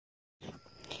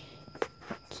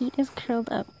Keat is curled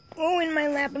up. Oh, in my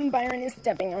lap, and Byron is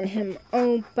stepping on him.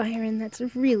 Oh, Byron, that's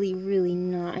really, really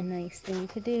not a nice thing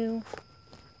to do.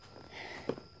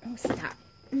 Oh, stop.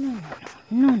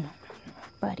 No,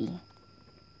 buddy.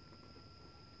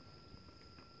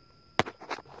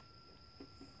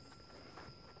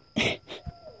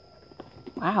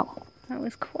 Wow, that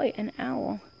was quite an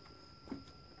owl.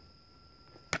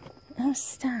 Oh,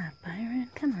 stop, Byron.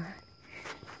 Come on.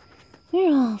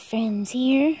 We're all friends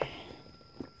here.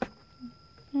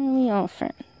 Are we all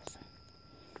friends?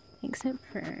 Except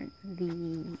for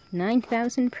the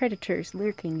 9,000 predators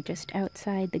lurking just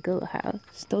outside the goat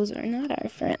house. Those are not our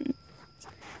friends.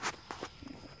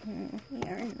 No, they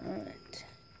are not.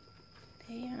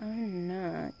 They are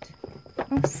not.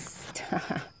 Oh,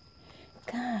 stop.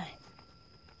 God.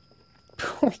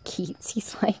 Poor Keats.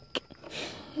 He's like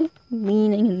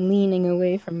leaning and leaning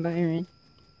away from Byron.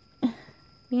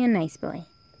 Be a nice boy.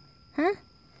 Huh?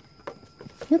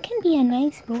 You can be a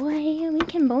nice boy. We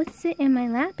can both sit in my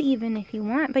lap even if you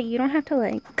want, but you don't have to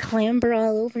like clamber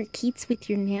all over Keats with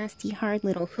your nasty hard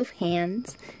little hoof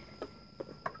hands.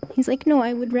 He's like, no,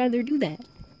 I would rather do that.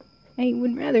 I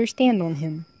would rather stand on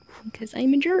him because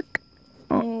I'm a jerk.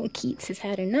 Oh, Keats has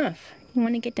had enough. You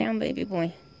want to get down, baby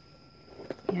boy?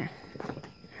 Yeah.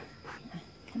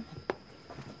 Come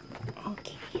on.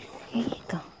 Okay, here you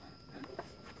go.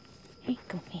 Here you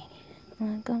go, baby.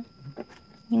 Wanna go?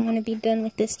 You want to be done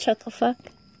with this chuckle fuck?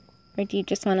 Or do you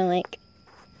just want to, like,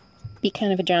 be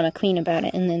kind of a drama queen about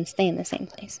it and then stay in the same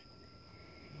place?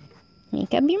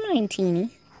 Make up your mind,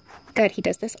 teeny. God, he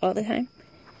does this all the time.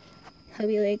 He'll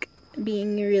be, like,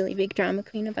 being a really big drama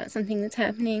queen about something that's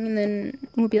happening, and then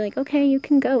we'll be like, okay, you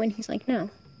can go, and he's like, no.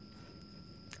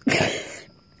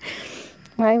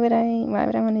 Why would I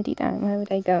want to do that? Why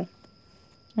would I go?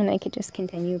 And I could just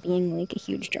continue being like a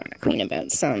huge drama queen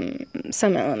about some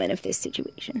element of this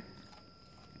situation.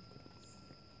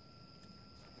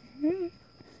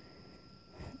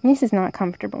 This is not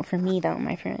comfortable for me though,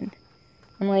 my friend.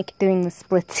 I'm like doing the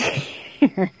splits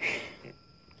here.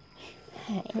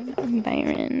 Hi,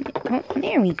 Byron. Oh,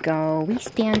 there we go. We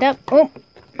stand up. Oh,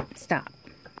 stop.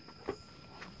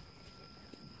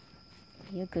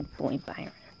 Be a good boy,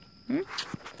 Byron.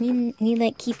 You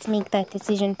let Keats make that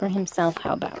decision for himself,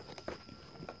 how about?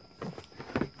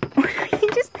 He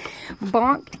just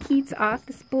bonked Keats off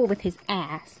the spool with his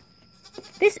ass.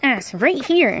 This ass right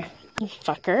here, you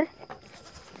fucker.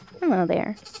 Hello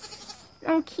there.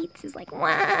 Oh, Keats is like,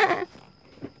 wah!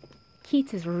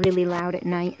 Keats is really loud at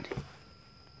night.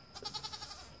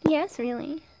 Yes,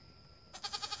 really?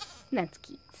 That's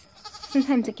Keats.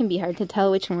 Sometimes it can be hard to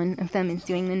tell which one of them is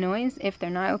doing the noise if they're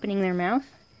not opening their mouth.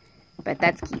 But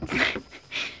that's Keats.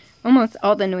 Almost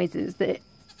all the noises that...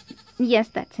 Yes,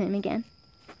 that's him again.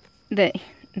 That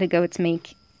the goats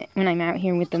make when I'm out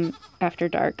here with them after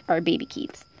dark are baby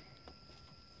Keats.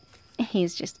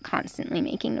 He's just constantly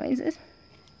making noises.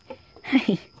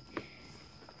 Hi.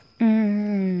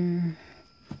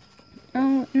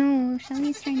 Oh, no.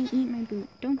 Shelly's trying to eat my boot.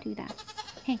 Don't do that.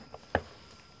 Hey.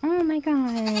 Oh, my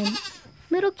God.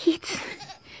 Little Keats.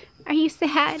 Are you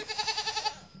sad?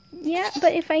 Yeah,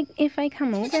 but if I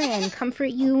come over and comfort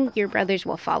you, your brothers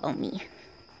will follow me.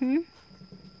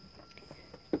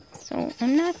 So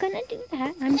I'm not gonna do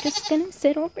that. I'm just gonna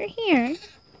sit over here,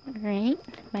 alright,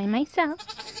 by myself.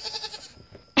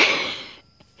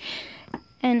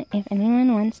 And if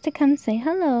anyone wants to come say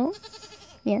hello,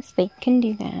 yes, they can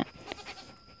do that.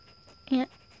 Yeah.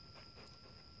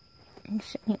 And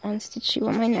she wants to chew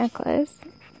on my necklace.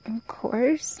 Of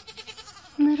course.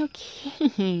 Little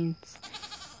Keats.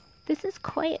 This is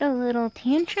quite a little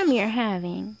tantrum you're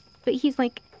having. But he's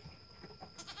like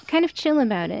kind of chill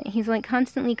about it. He's like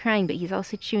constantly crying, but he's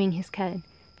also chewing his cud.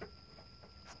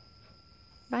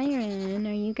 Byron,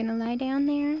 are you gonna lie down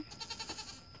there?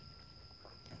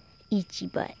 Itchy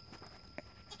butt.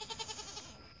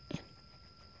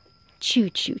 Chew,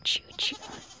 chew, chew, chew.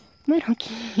 Little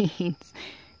Keats.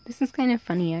 This is kind of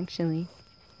funny, actually.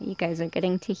 You guys are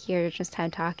getting to hear just how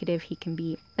talkative he can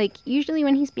be. Like, usually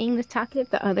when he's being this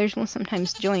talkative, the others will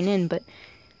sometimes join in, but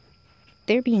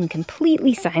they're being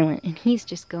completely silent, and he's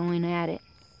just going at it.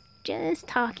 Just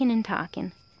talking and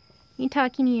talking. You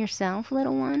talking to yourself,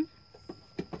 little one?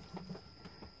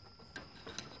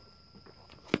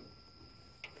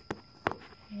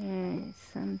 There's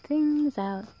some things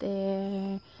out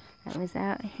there. I was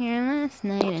out here last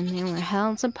night, and there were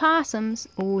hells of possums.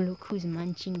 Oh, look who's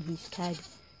munching his cud.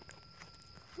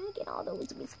 Look at all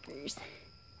those whiskers.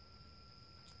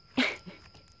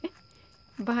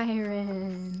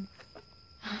 Byron.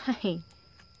 Hi.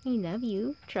 I love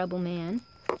you, Trouble Man.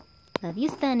 Love you,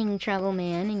 stunning Trouble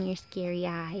Man, and your scary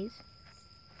eyes.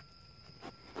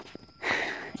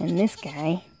 And this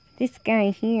guy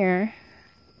here,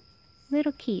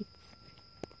 little Keats.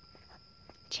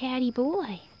 Chatty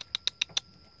boy.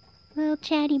 Little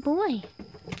chatty boy.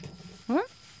 Oh,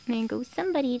 there goes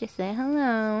somebody to say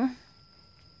hello.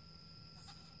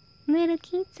 Little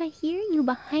Keats, I hear you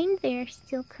behind there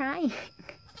still crying.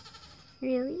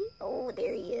 Really? Oh,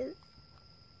 there he is.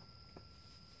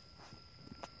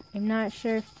 I'm not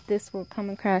sure if this will come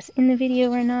across in the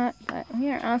video or not, but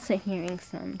we are also hearing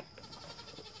some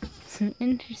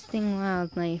interesting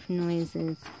wildlife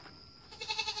noises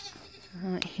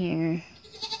out here.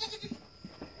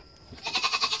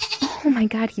 Oh my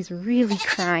god, he's really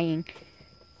crying.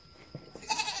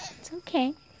 It's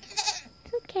okay. It's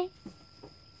okay.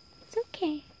 It's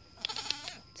okay.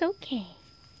 It's okay.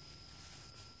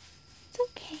 It's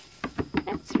okay.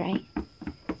 That's right.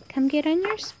 Come get on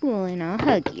your spool and I'll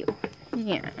hug you.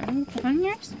 Yeah, get on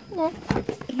your spool.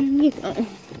 Here you go.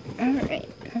 Alright,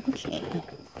 okay.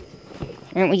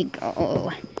 There we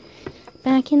go.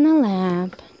 Back in the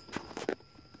lab.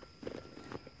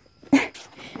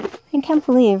 I can't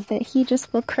believe that he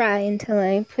just will cry until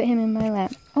I put him in my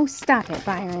lap. Oh, stop it,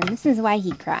 Byron. This is why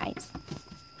he cries.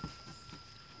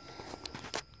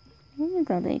 There you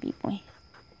go, baby boy.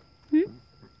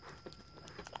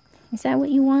 Is that what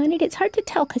you wanted? It's hard to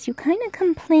tell because you kind of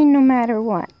complain no matter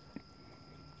what.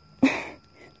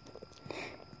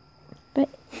 But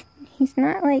he's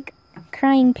not, like,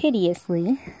 crying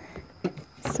piteously.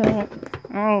 So,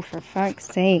 oh, for fuck's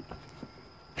sake.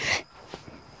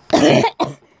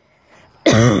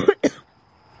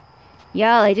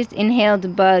 Y'all, I just inhaled a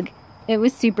bug. It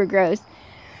was super gross.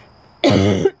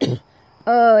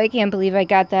 Oh, I can't believe I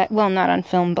got that. Well, not on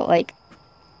film, but, like,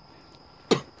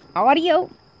 audio.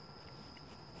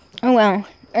 Oh well,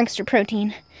 extra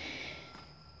protein.